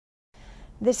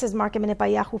This is Market Minute by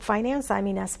Yahoo Finance. I'm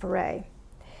Ines Ferre.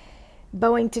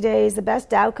 Boeing today is the best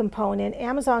Dow component.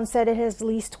 Amazon said it has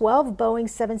leased 12 Boeing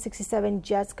 767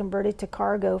 jets converted to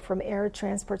cargo from Air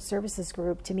Transport Services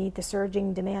Group to meet the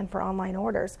surging demand for online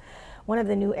orders. One of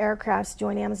the new aircrafts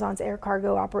joined Amazon's air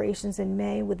cargo operations in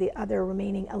May, with the other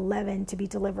remaining 11 to be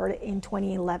delivered in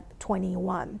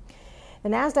 2021. The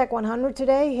Nasdaq 100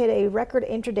 today hit a record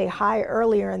intraday high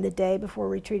earlier in the day before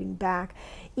retreating back.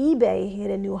 eBay hit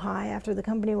a new high after the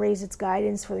company raised its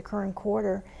guidance for the current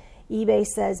quarter. eBay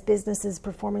says business is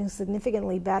performing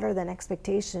significantly better than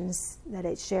expectations that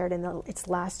it shared in its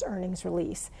last earnings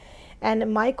release.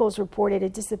 And Michaels reported a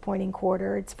disappointing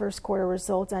quarter. Its first quarter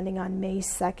results ending on May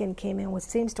 2nd came in with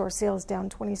same-store sales down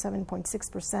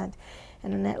 27.6%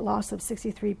 and a net loss of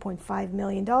 $63.5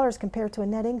 million compared to a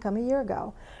net income a year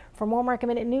ago. For more Market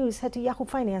Minute news, head to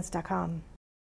yahoofinance.com.